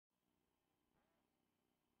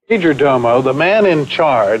Major Domo, the man in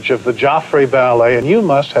charge of the Joffrey Ballet, and you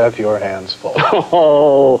must have your hands full.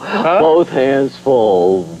 Oh, huh? Both hands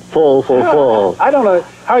full. Full. I don't know.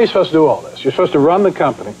 How are you supposed to do all this? You're supposed to run the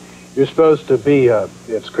company. You're supposed to be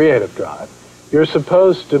its creative drive. You're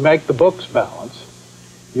supposed to make the books balance.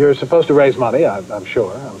 You're supposed to raise money, I'm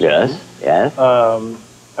sure. Yes.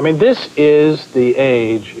 I mean, this is the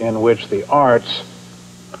age in which the arts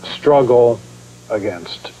struggle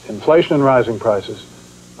against inflation and rising prices,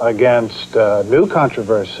 against new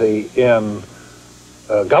controversy in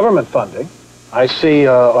government funding. I see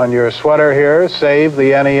on your sweater here, Save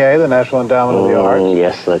the NEA, the National Endowment of the Arts.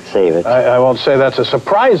 Yes, let's save it. I won't say that's a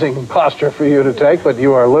surprising posture for you to take, but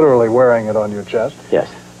you are literally wearing it on your chest. Yes.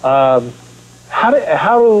 How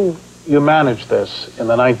do you manage this in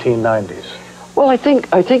the 1990s? Well, I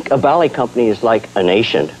think a ballet company is like a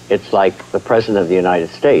nation. It's like the President of the United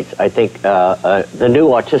States. I think the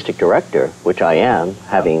new artistic director, which I am,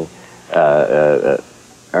 having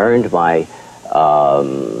earned my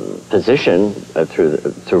position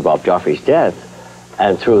through Bob Joffrey's death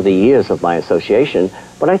and through the years of my association,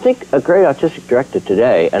 but I think a great artistic director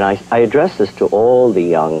today, and I address this to all the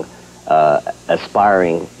young,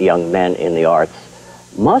 aspiring young men in the arts,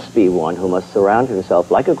 must be one who must surround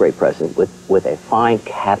himself, like a great president, with a fine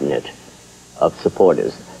cabinet of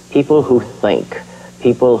supporters, people who think,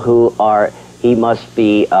 people who are. He must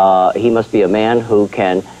be a man who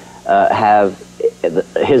can have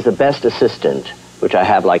the best assistant, which I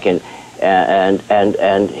have, like and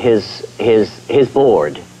his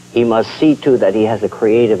board. He must see to that he has a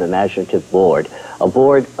creative, imaginative board, a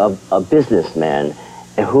board of businessmen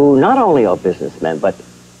who not only are businessmen but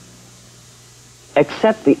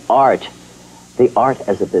accept the art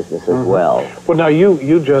as a business as well. Well, now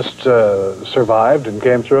you just survived and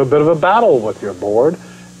came through a bit of a battle with your board,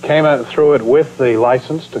 came through it with the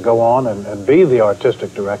license to go on and be the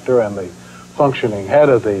artistic director and the functioning head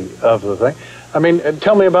of the thing. I mean,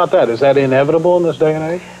 tell me about that. Is that inevitable in this day and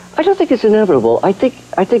age? I don't think it's inevitable. I think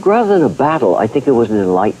rather than a battle, I think it was an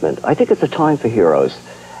enlightenment. I think it's a time for heroes.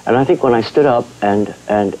 And I think when I stood up and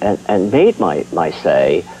made my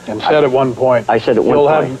say... And said at one point... I said at one point... You'll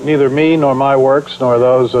have neither me nor my works nor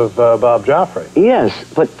those of Bob Joffrey. Yes,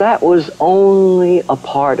 but that was only a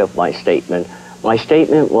part of my statement. My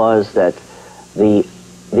statement was that the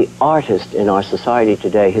artist in our society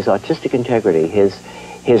today, his artistic integrity,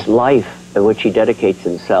 his life in which he dedicates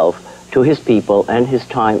himself to his people and his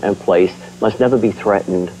time and place must never be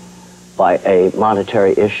threatened by a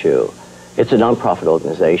monetary issue. It's a non-profit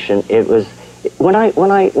organization. It was when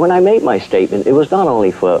I made my statement. It was not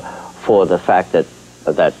only for the fact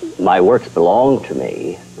that my works belong to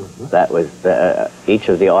me. That was each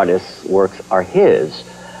of the artists' works are his,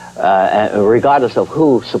 regardless of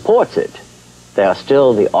who supports it. They are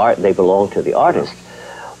still the art. They belong to the artist.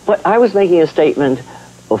 But I was making a statement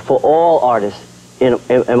for all artists in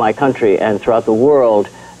my country and throughout the world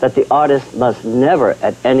that the artist must never,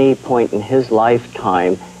 at any point in his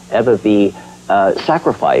lifetime, ever be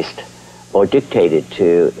sacrificed or dictated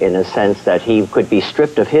to, in a sense that he could be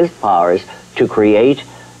stripped of his powers to create,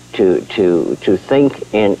 to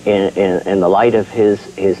think in the light of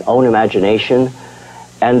his own imagination,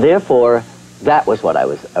 and therefore that was what I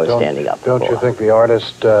was standing up for. Don't you think the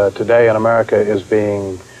artist today in America is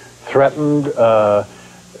being threatened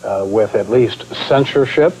with at least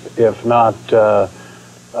censorship, if not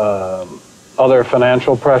other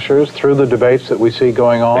financial pressures through the debates that we see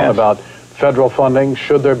going on about federal funding?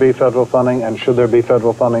 Should there be federal funding, and should there be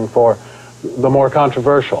federal funding for the more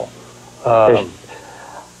controversial?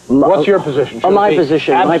 What's your position? My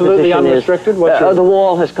position unrestricted? Is the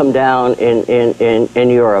wall has come down in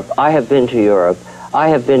Europe. I have been to Europe. I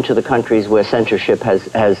have been to the countries where censorship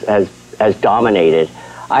has dominated.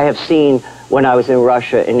 I have seen, when I was in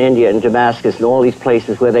Russia, in India, in Damascus, and all these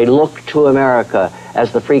places where they look to America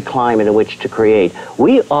as the free climate in which to create.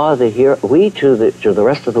 We are the hero. We to the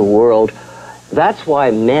rest of the world. That's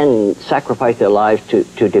why men sacrifice their lives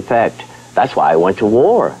to defect. That's why I went to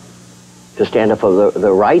war, to stand up for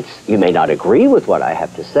the rights. You may not agree with what I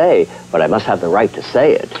have to say, but I must have the right to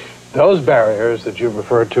say it. Those barriers that you've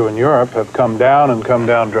referred to in Europe have come down, and come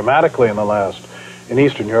down dramatically in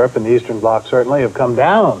Eastern Europe, and the Eastern Bloc certainly have come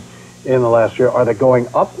down in the last year. Are they going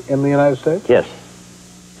up in the United States? Yes,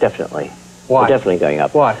 definitely. Why? They're definitely going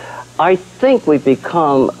up. Why? I think we've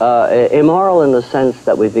become immoral in the sense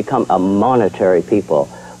that we've become a monetary people.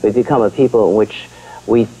 We've become a people in which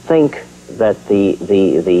we think that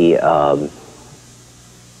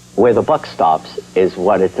where the buck stops is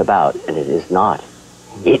what it's about, and it is not.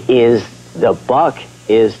 It is, the buck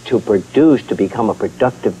is to produce, to become a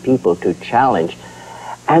productive people, to challenge.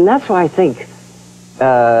 And that's why I think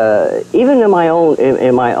even in my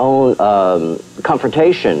own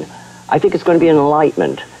confrontation, I think it's going to be an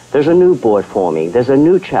enlightenment. There's a new board forming. There's a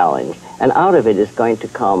new challenge, and out of it is going to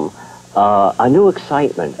come a new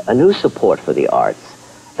excitement, a new support for the arts.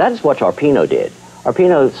 That is what Arpino did.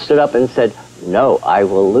 Arpino stood up and said, "No, I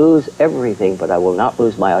will lose everything, but I will not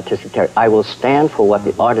lose my artistic territory. I will stand for what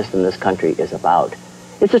the artist in this country is about."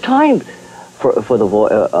 It's a time for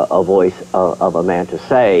a voice of a man to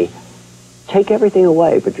say, "Take everything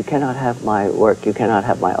away, but you cannot have my work. You cannot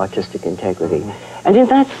have my artistic integrity." And in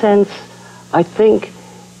that sense, I think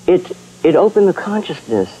it opened the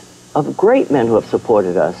consciousness of great men who have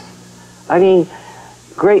supported us. I mean,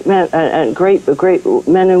 great men and great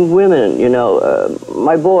men and women. You know,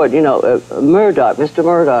 my board. You know, Murdoch, Mr.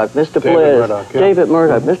 Murdoch, Mr. Bliss, David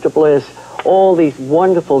Murdoch, Mr. Bliss. All these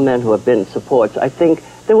wonderful men who have been supports. I think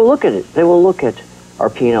they will look at it. They will look at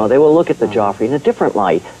Arpino. They will look at the Joffrey in a different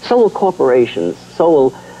light. So will corporations.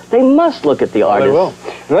 They must look at the artists. They will.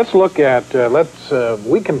 Let's look at.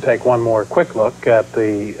 We can take one more quick look at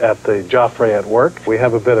the Joffrey at work. We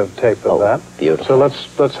have a bit of tape of that. Beautiful. So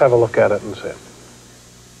let's have a look at it and see it.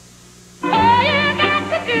 All you got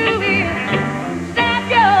to do is snap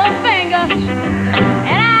your fingers,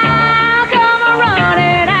 and I'll come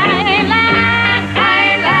running. I ain't lying, I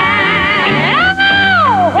ain't lying. I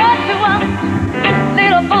know what you want,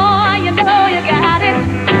 little boy. You know you got it.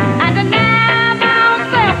 I deny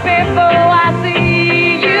myself before I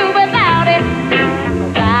see you without it.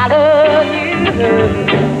 'Cause I love you,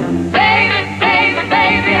 baby, baby,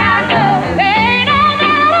 baby. I love you. Ain't no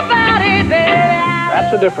doubt about it, baby.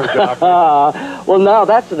 That's a different Joffrey. Well, now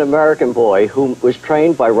that's an American boy who was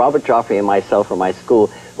trained by Robert Joffrey and myself from my school,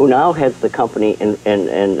 who now heads the company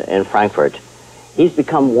in Frankfurt. He's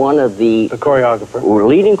become one of the choreographer,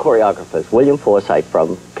 leading choreographers, William Forsythe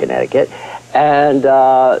from Connecticut. And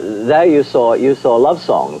there you saw Love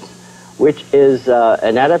Songs, which is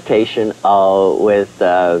an adaptation with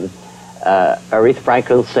Aretha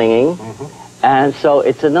Franklin singing. And so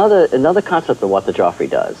it's another concept of what the Joffrey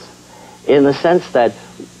does, in the sense that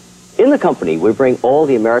in the company we bring all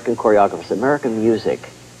the American choreographers, American music.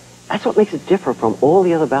 That's what makes it different from all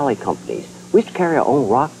the other ballet companies. We used to carry our own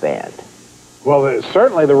rock band. Well,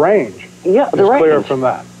 certainly the range. Yeah, the range. Clear from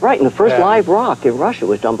that. Right, and the first live rock in Russia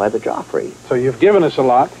was done by the Joffrey. So you've given us a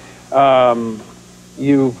lot.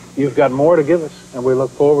 You've got more to give us, and we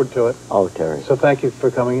look forward to it. Oh, Terry. So thank you for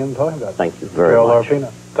coming in and talking about it. Thank you very Gerald much. Arpino.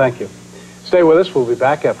 Thank you. Stay with us. We'll be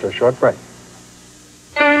back after a short break.